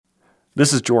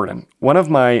This is Jordan. One of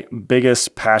my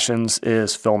biggest passions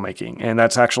is filmmaking, and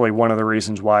that's actually one of the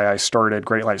reasons why I started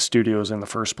Great Light Studios in the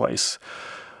first place.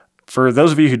 For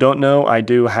those of you who don't know, I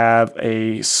do have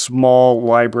a small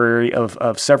library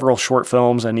of several short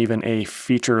films and even a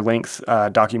feature-length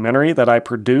documentary that I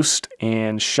produced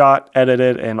and shot,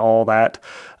 edited, and all that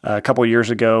a couple years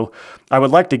ago. I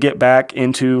would like to get back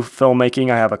into filmmaking.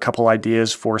 I have a couple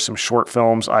ideas for some short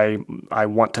films I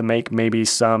want to make, maybe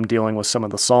some dealing with some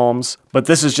of the Psalms. But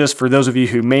this is just for those of you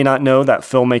who may not know that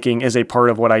filmmaking is a part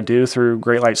of what I do through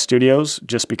Great Light Studios,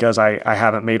 just because I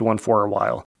haven't made one for a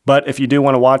while. But if you do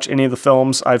want to watch any of the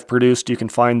films I've produced, you can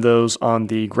find those on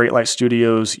the Great Light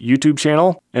Studios YouTube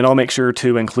channel, and I'll make sure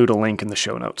to include a link in the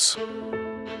show notes.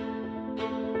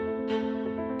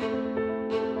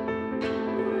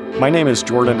 My name is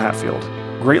Jordan Hatfield.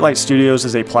 Great Light Studios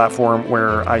is a platform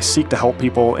where I seek to help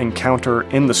people encounter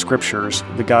in the scriptures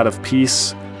the God of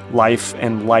peace, life,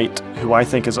 and light, who I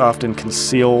think is often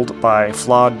concealed by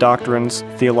flawed doctrines,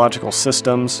 theological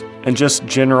systems, and just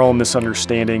general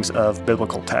misunderstandings of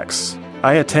biblical texts.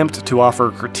 I attempt to offer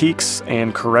critiques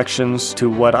and corrections to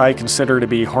what I consider to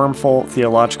be harmful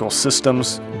theological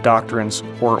systems, doctrines,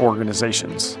 or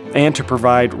organizations, and to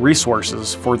provide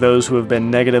resources for those who have been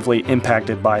negatively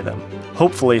impacted by them,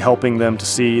 hopefully helping them to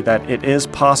see that it is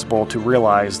possible to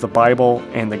realize the Bible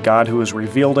and the God who is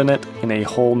revealed in it in a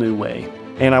whole new way.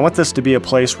 And I want this to be a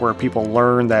place where people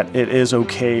learn that it is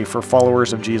okay for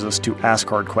followers of Jesus to ask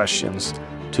hard questions,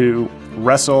 to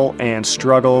wrestle and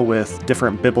struggle with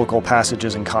different biblical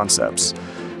passages and concepts.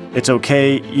 It's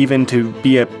okay even to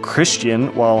be a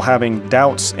Christian while having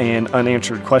doubts and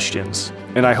unanswered questions.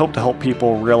 And I hope to help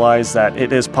people realize that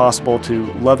it is possible to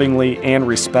lovingly and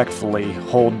respectfully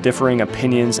hold differing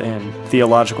opinions and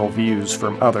theological views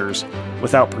from others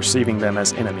without perceiving them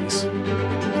as enemies.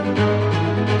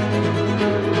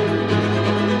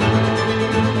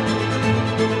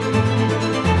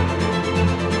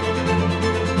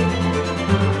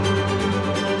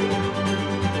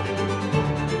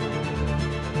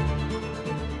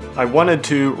 I wanted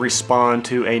to respond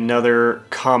to another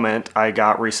comment I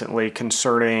got recently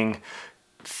concerning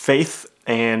faith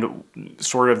and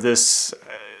sort of this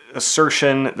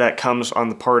assertion that comes on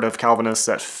the part of Calvinists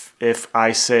that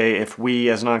if we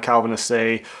as non-Calvinists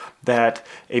say that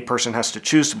a person has to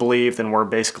choose to believe, then we're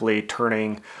basically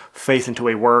turning faith into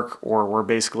a work, or we're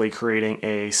basically creating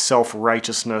a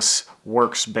self-righteousness,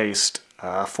 works-based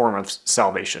form of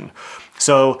salvation.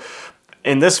 So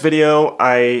in this video,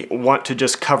 I want to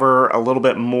just cover a little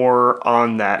bit more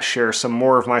on that, share some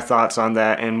more of my thoughts on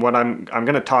that, and what I'm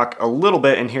going to talk a little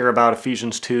bit in here about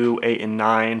Ephesians 2, 8, and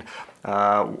 9,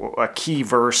 a key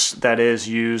verse that is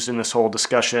used in this whole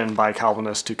discussion by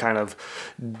Calvinists to kind of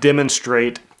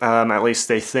demonstrate, at least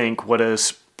they think, what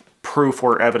is proof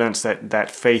or evidence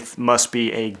that faith must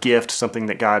be a gift, something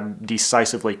that God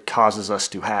decisively causes us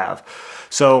to have.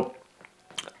 So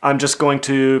I'm just going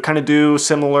to kind of do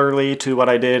similarly to what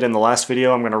I did in the last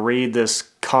video. I'm going to read this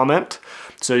comment,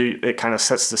 so it kind of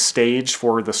sets the stage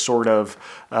for the sort of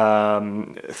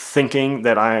thinking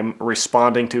that I'm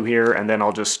responding to here, and then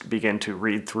I'll just begin to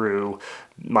read through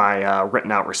my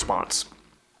written out response.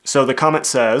 So the comment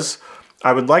says,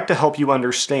 "I would like to help you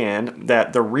understand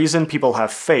that the reason people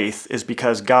have faith is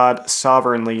because God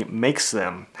sovereignly makes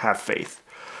them have faith.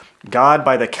 God,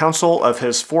 by the counsel of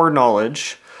his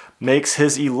foreknowledge, makes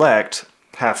his elect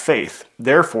have faith.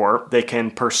 Therefore, they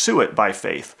can pursue it by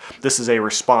faith." This is a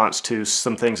response to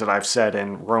some things that I've said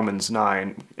in Romans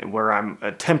 9, where I'm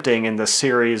attempting in this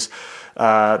series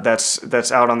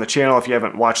that's out on the channel. If you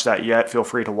haven't watched that yet, feel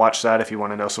free to watch that if you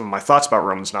want to know some of my thoughts about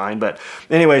Romans 9. But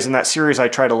anyways, in that series, I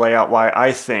try to lay out why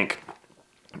I think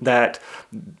that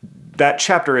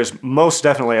chapter is most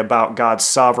definitely about God's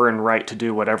sovereign right to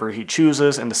do whatever he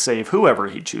chooses and to save whoever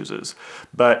he chooses.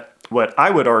 But what I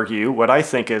would argue, what I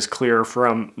think is clear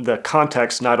from the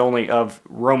context not only of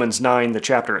Romans 9, the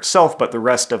chapter itself, but the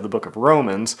rest of the book of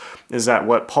Romans, is that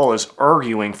what Paul is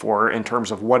arguing for in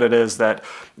terms of what it is that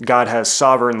God has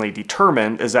sovereignly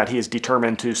determined is that he is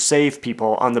determined to save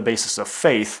people on the basis of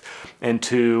faith, and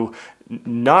to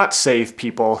not save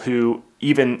people who,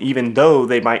 even though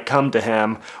they might come to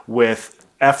him with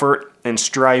effort and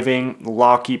striving,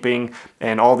 law-keeping,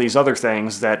 and all these other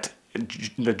things that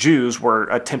the Jews were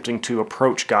attempting to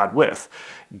approach God with.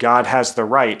 God has the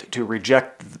right to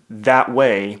reject that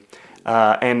way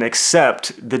and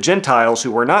accept the Gentiles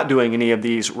who were not doing any of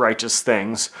these righteous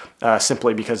things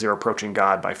simply because they're approaching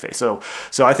God by faith. So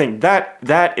I think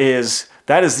that is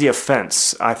the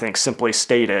offense, I think, simply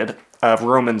stated, of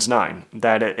Romans 9,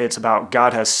 that it's about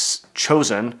God has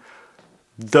chosen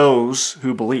those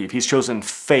who believe. He's chosen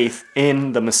faith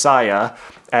in the Messiah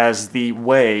as the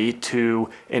way to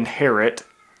inherit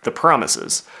the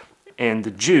promises. And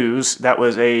the Jews, that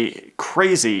was a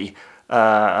crazy,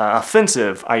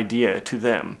 offensive idea to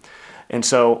them. And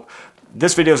so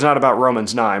this video is not about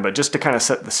Romans 9, but just to kind of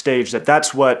set the stage that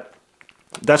that's what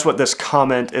this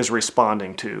comment is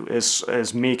responding to,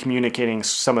 is me communicating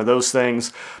some of those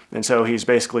things. And so he's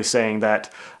basically saying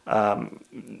that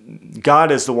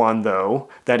God is the one, though,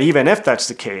 that even if that's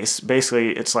the case,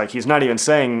 basically it's like he's not even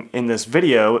saying in this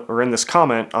video or in this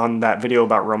comment on that video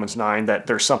about Romans 9 that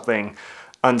there's something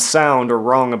unsound or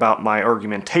wrong about my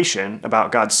argumentation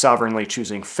about God sovereignly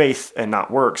choosing faith and not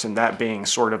works, and that being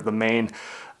sort of the main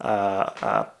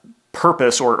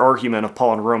purpose or argument of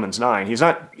Paul in Romans 9. He's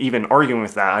not even arguing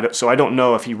with that, so I don't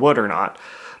know if he would or not.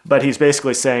 But he's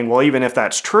basically saying, well, even if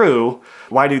that's true,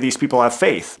 why do these people have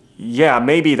faith? Yeah,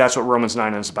 maybe that's what Romans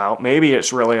 9 is about. Maybe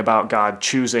it's really about God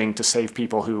choosing to save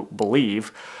people who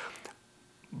believe,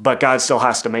 but God still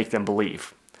has to make them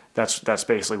believe. That's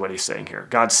basically what he's saying here.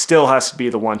 God still has to be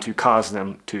the one to cause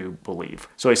them to believe.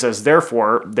 So he says,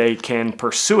 therefore, they can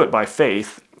pursue it by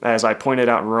faith, as I pointed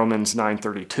out in Romans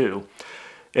 9:32.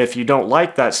 If you don't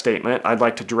like that statement, I'd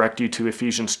like to direct you to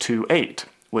Ephesians 2:8,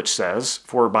 which says,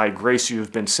 for by grace you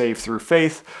have been saved through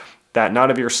faith, that not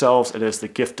of yourselves, it is the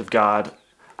gift of God,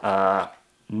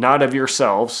 not of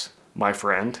yourselves, my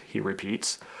friend, he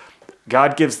repeats.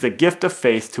 God gives the gift of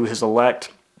faith to his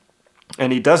elect,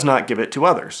 and he does not give it to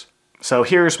others. So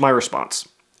here's my response.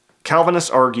 Calvinists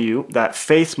argue that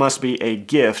faith must be a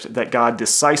gift that God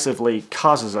decisively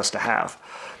causes us to have.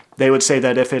 They would say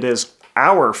that if it is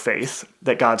our faith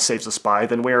that God saves us by,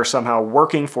 then we are somehow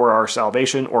working for our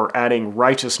salvation or adding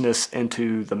righteousness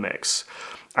into the mix.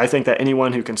 I think that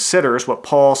anyone who considers what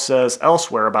Paul says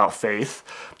elsewhere about faith,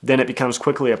 then it becomes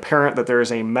quickly apparent that there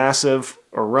is a massive,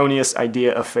 erroneous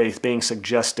idea of faith being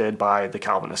suggested by the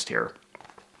Calvinist here.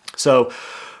 So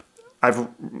I've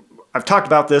talked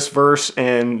about this verse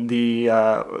in the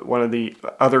one of the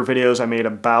other videos I made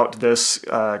about this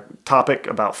topic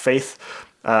about faith.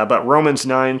 But Romans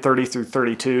 9:30 through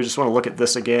 32, just want to look at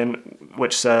this again,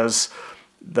 which says,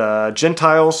 the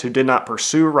Gentiles who did not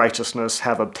pursue righteousness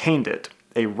have obtained it,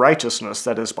 a righteousness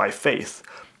that is by faith.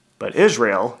 But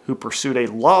Israel, who pursued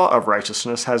a law of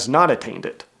righteousness, has not attained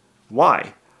it.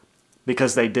 Why?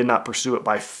 Because they did not pursue it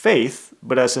by faith,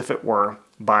 but as if it were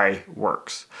by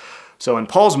works. So in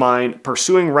Paul's mind,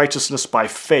 pursuing righteousness by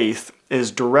faith is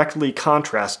directly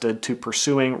contrasted to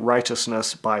pursuing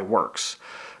righteousness by works.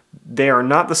 They are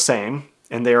not the same,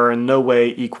 and they are in no way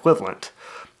equivalent.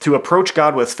 To approach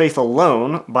God with faith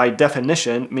alone, by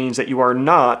definition, means that you are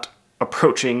not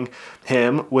approaching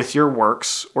him with your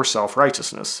works or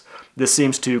self-righteousness. This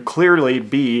seems to clearly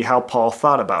be how Paul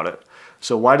thought about it.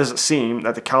 So why does it seem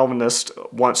that the Calvinist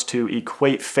wants to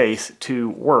equate faith to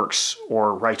works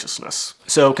or righteousness?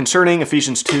 So concerning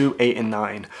Ephesians 2:8 and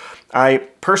 9, I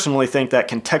personally think that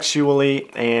contextually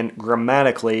and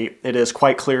grammatically, it is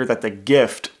quite clear that the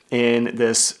gift in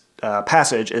this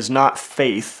passage is not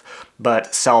faith,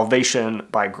 but salvation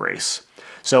by grace.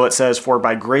 So it says, for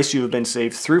by grace you have been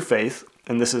saved through faith,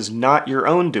 and this is not your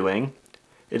own doing.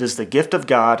 It is the gift of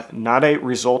God, not a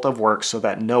result of works, so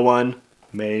that no one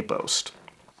may boast.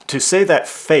 To say that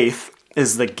faith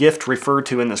is the gift referred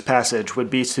to in this passage would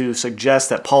be to suggest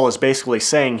that Paul is basically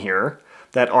saying here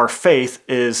that our faith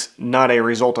is not a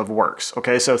result of works.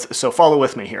 Okay, so follow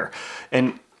with me here.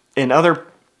 And in other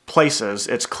places,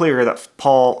 it's clear that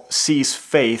Paul sees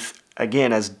faith,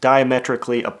 again, as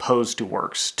diametrically opposed to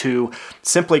works. To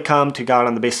simply come to God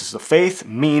on the basis of faith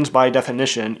means, by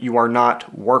definition, you are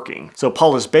not working. So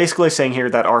Paul is basically saying here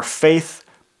that our faith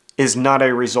is not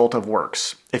a result of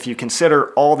works. If you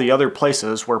consider all the other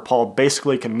places where Paul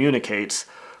basically communicates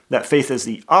that faith is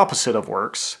the opposite of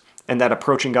works, and that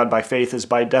approaching God by faith is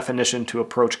by definition to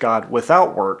approach God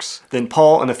without works, then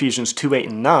Paul in Ephesians 2:8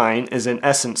 and 9 is in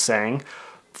essence saying,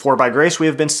 for by grace we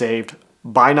have been saved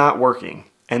by not working.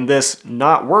 And this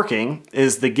not working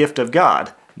is the gift of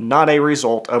God, not a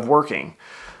result of working.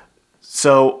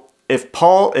 So if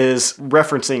Paul is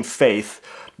referencing faith,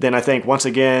 then I think, once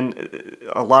again,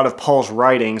 a lot of Paul's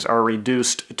writings are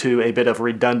reduced to a bit of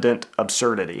redundant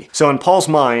absurdity. So in Paul's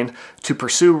mind, to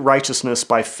pursue righteousness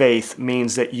by faith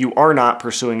means that you are not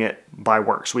pursuing it by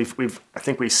works. I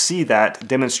think we see that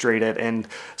demonstrated in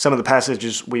some of the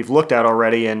passages we've looked at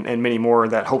already, and many more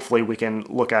that hopefully we can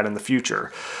look at in the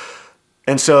future.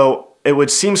 And so it would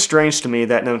seem strange to me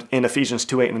that in Ephesians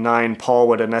 2:8 and 9, Paul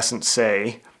would in essence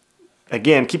say,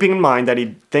 Again, keeping in mind that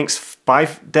he thinks by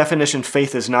definition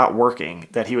faith is not working,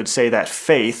 that he would say that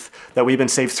faith, that we've been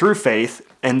saved through faith,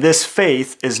 and this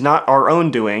faith is not our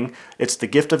own doing, it's the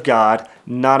gift of God,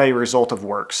 not a result of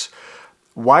works.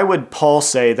 Why would Paul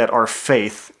say that our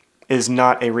faith is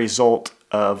not a result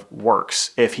of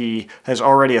works if he has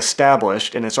already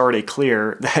established and it's already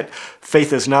clear that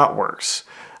faith is not works?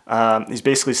 He's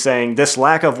basically saying this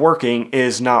lack of working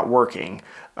is not working.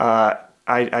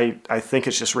 I think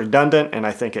it's just redundant, and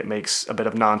I think it makes a bit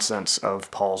of nonsense of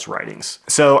Paul's writings.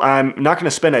 So I'm not going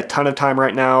to spend a ton of time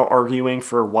right now arguing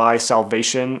for why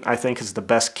salvation, I think, is the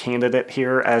best candidate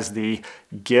here as the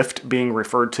gift being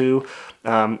referred to.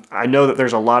 I know that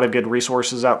there's a lot of good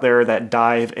resources out there that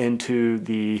dive into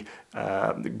the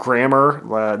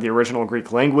grammar, the original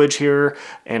Greek language here,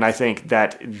 and I think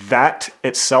that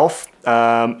itself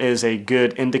is a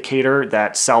good indicator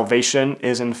that salvation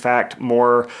is in fact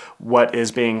more what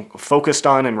is being focused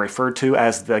on and referred to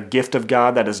as the gift of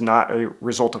God that is not a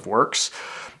result of works.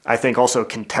 I think also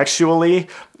contextually,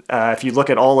 if you look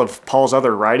at all of Paul's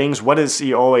other writings, what does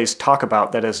he always talk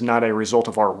about that is not a result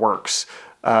of our works?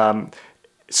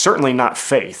 Certainly not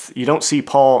faith. You don't see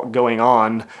Paul going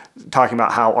on talking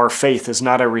about how our faith is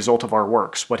not a result of our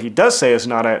works. What he does say is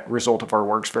not a result of our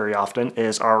works very often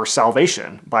is our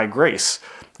salvation by grace,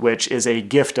 which is a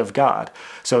gift of God.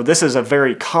 So this is a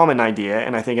very common idea,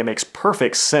 and I think it makes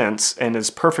perfect sense and is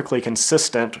perfectly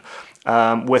consistent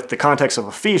with the context of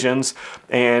Ephesians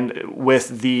and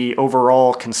with the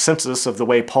overall consensus of the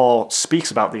way Paul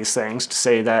speaks about these things, to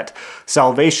say that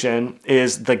salvation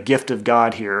is the gift of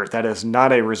God here, that is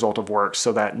not a result of works,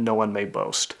 so that no one may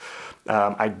boast.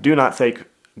 I do not think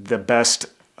the best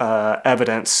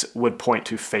evidence would point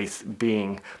to faith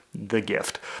being the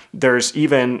gift. There's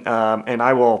even, and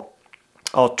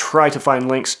I'll try to find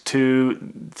links to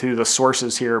the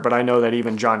sources here, but I know that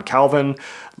even John Calvin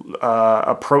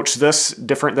approached this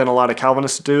different than a lot of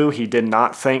Calvinists do. He did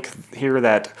not think here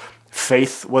that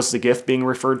faith was the gift being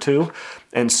referred to.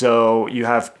 And so you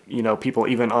have, people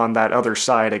even on that other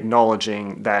side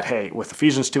acknowledging that, hey, with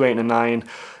Ephesians 2:8 and 9,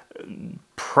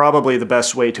 probably the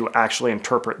best way to actually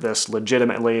interpret this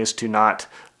legitimately is to not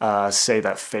say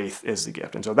that faith is the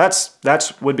gift. And so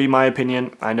that's would be my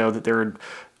opinion. I know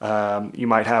that you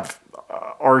might have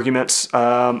arguments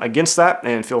against that,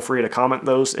 and feel free to comment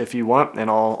those if you want, and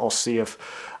I'll see if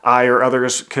I or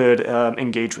others could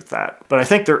engage with that. But I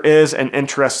think there is an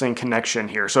interesting connection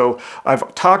here. So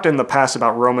I've talked in the past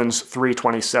about Romans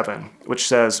 3:27, which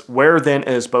says, "Where then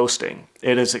is boasting?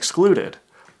 It is excluded.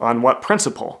 On what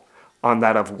principle? On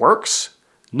that of works?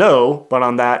 No, but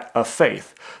on that of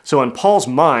faith." So in Paul's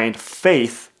mind,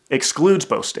 faith excludes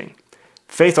boasting.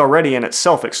 Faith already in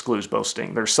itself excludes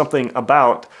boasting. There's something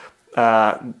about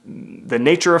the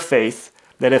nature of faith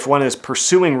that if one is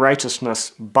pursuing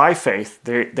righteousness by faith,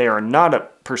 they are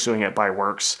not pursuing it by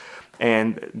works.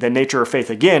 And the nature of faith,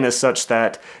 again, is such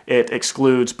that it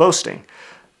excludes boasting.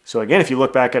 So again, if you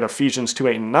look back at Ephesians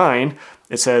 2:8 and 9,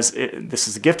 it says, this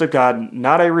is the gift of God,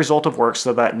 not a result of works,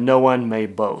 so that no one may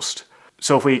boast.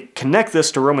 So if we connect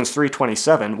this to Romans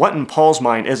 3:27, what in Paul's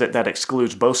mind is it that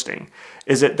excludes boasting?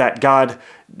 Is it that God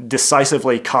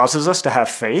decisively causes us to have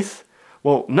faith?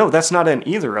 Well, no, that's not in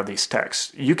either of these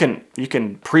texts. You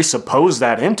can presuppose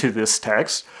that into this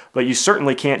text, but you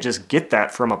certainly can't just get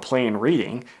that from a plain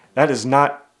reading. That's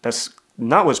not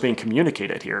what's being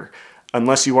communicated here,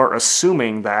 unless you are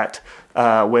assuming that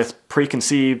with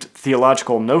preconceived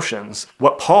theological notions.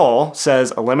 What Paul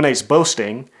says eliminates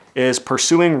boasting is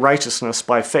pursuing righteousness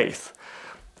by faith.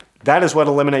 That is what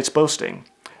eliminates boasting.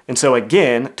 And so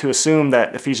again, to assume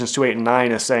that Ephesians 2:8 and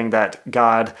 9 is saying that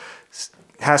God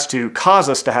has to cause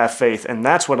us to have faith, and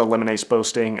that's what eliminates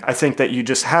boasting, I think that you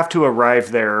just have to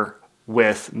arrive there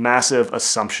with massive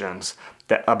assumptions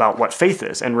about what faith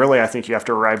is. And really, I think you have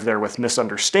to arrive there with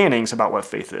misunderstandings about what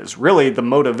faith is. Really, the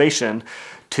motivation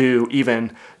to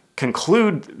even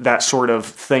conclude that sort of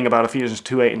thing about Ephesians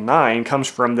 2:8 and 9 comes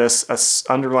from this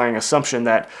underlying assumption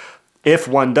that if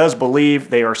one does believe,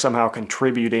 they are somehow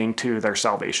contributing to their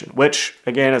salvation, which,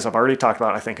 again, as I've already talked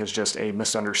about, I think is just a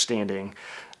misunderstanding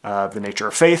of the nature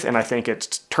of faith, and I think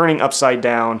it's turning upside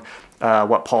down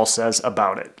what Paul says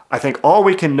about it. I think all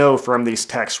we can know from these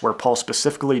texts where Paul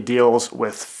specifically deals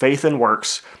with faith and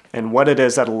works and what it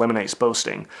is that eliminates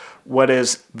boasting. What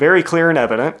is very clear and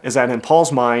evident is that in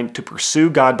Paul's mind, to pursue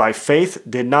God by faith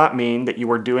did not mean that you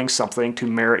were doing something to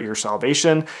merit your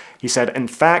salvation. He said, in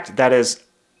fact, that is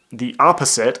the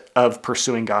opposite of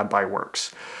pursuing God by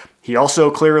works. He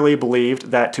also clearly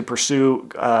believed that to pursue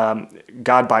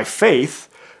God by faith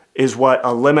is what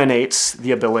eliminates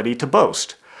the ability to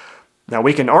boast. Now,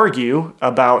 we can argue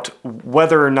about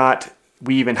whether or not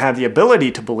we even have the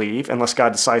ability to believe unless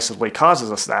God decisively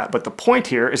causes us that. But the point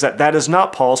here is that that is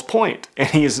not Paul's point. And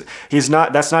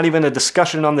that's not even a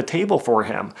discussion on the table for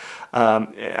him,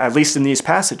 at least in these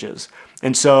passages.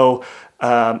 And so,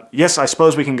 yes, I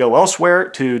suppose we can go elsewhere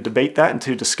to debate that and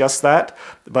to discuss that.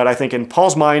 But I think in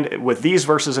Paul's mind, with these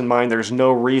verses in mind, there's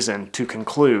no reason to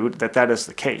conclude that that is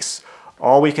the case.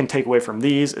 All we can take away from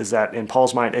these is that in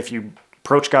Paul's mind, if you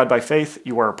approach God by faith,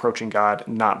 you are approaching God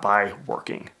not by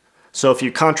working. So if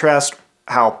you contrast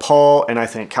how Paul and I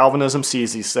think Calvinism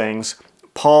sees these things,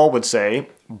 Paul would say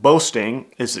boasting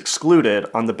is excluded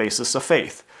on the basis of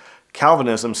faith.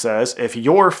 Calvinism says if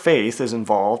your faith is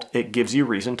involved, it gives you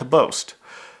reason to boast.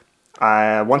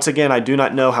 Once again, I do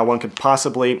not know how one could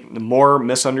possibly more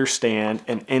misunderstand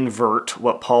and invert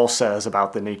what Paul says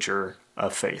about the nature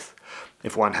of faith.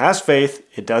 If one has faith,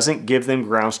 it doesn't give them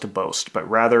grounds to boast, but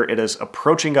rather it is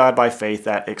approaching God by faith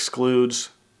that excludes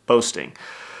boasting.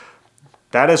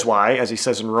 That is why, as he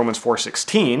says in Romans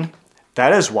 4:16,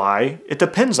 that is why it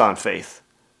depends on faith.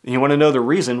 And you want to know the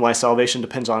reason why salvation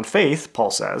depends on faith,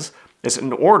 Paul says, is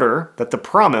in order that the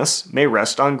promise may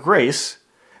rest on grace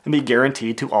and be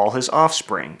guaranteed to all his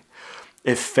offspring.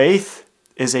 If faith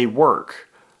is a work,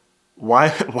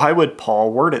 why would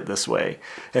Paul word it this way?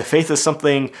 If faith is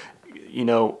something,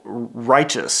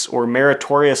 righteous or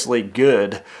meritoriously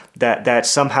good, that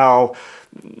somehow,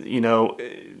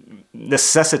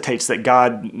 necessitates that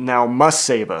God now must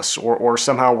save us, or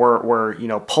somehow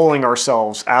we're pulling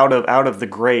ourselves out of the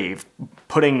grave,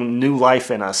 putting new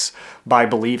life in us by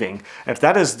believing. If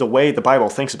that is the way the Bible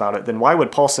thinks about it, then why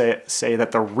would Paul say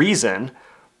that the reason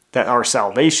that our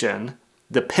salvation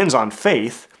depends on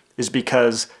faith is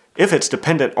because if it's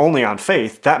dependent only on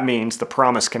faith, that means the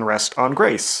promise can rest on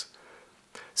grace.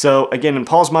 So again, in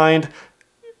Paul's mind,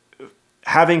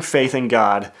 having faith in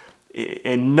God,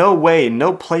 in no way,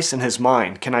 no place in his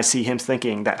mind can I see him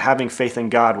thinking that having faith in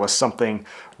God was something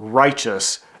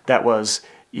righteous that was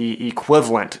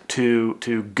equivalent to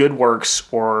good works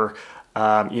or,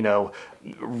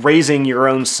 raising your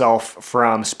own self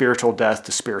from spiritual death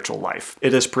to spiritual life.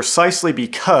 It is precisely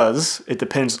because it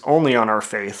depends only on our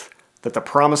faith that the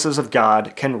promises of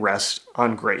God can rest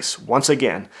on grace. Once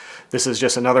again, this is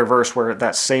just another verse where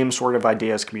that same sort of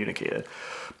idea is communicated.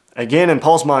 Again, in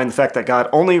Paul's mind, the fact that God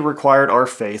only required our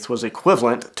faith was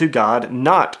equivalent to God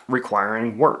not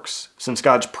requiring works. Since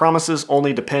God's promises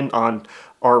only depend on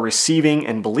our receiving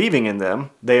and believing in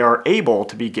them, they are able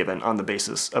to be given on the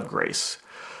basis of grace.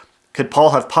 Could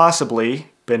Paul have possibly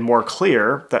been more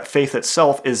clear that faith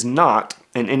itself is not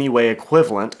in any way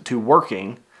equivalent to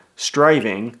working,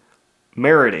 striving,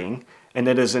 meriting, and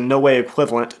it is in no way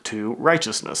equivalent to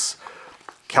righteousness?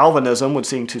 Calvinism would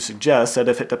seem to suggest that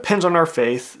if it depends on our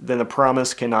faith, then the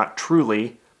promise cannot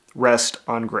truly rest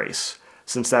on grace,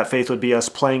 since that faith would be us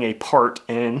playing a part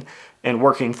in and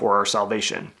working for our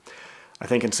salvation. I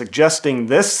think in suggesting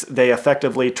this, they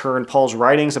effectively turn Paul's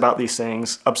writings about these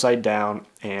things upside down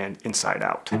and inside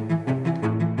out.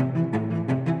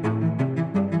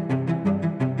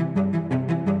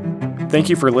 Thank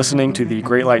you for listening to the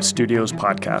Great Light Studios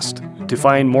podcast. To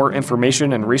find more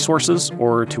information and resources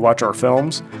or to watch our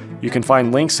films, you can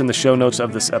find links in the show notes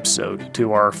of this episode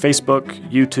to our Facebook,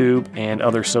 YouTube, and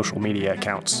other social media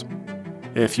accounts.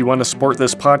 If you want to support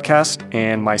this podcast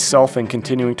and myself in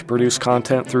continuing to produce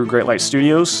content through Great Light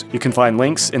Studios, you can find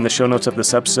links in the show notes of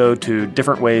this episode to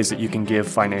different ways that you can give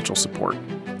financial support.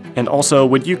 And also,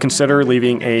 would you consider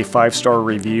leaving a 5-star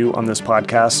review on this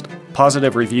podcast?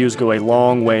 Positive reviews go a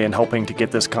long way in helping to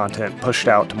get this content pushed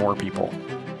out to more people.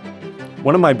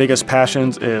 One of my biggest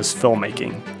passions is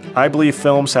filmmaking. I believe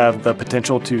films have the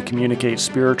potential to communicate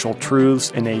spiritual truths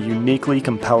in a uniquely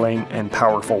compelling and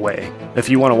powerful way. If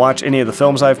you want to watch any of the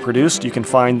films I've produced, you can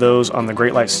find those on the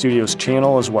Great Light Studios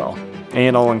channel as well,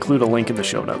 and I'll include a link in the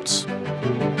show notes.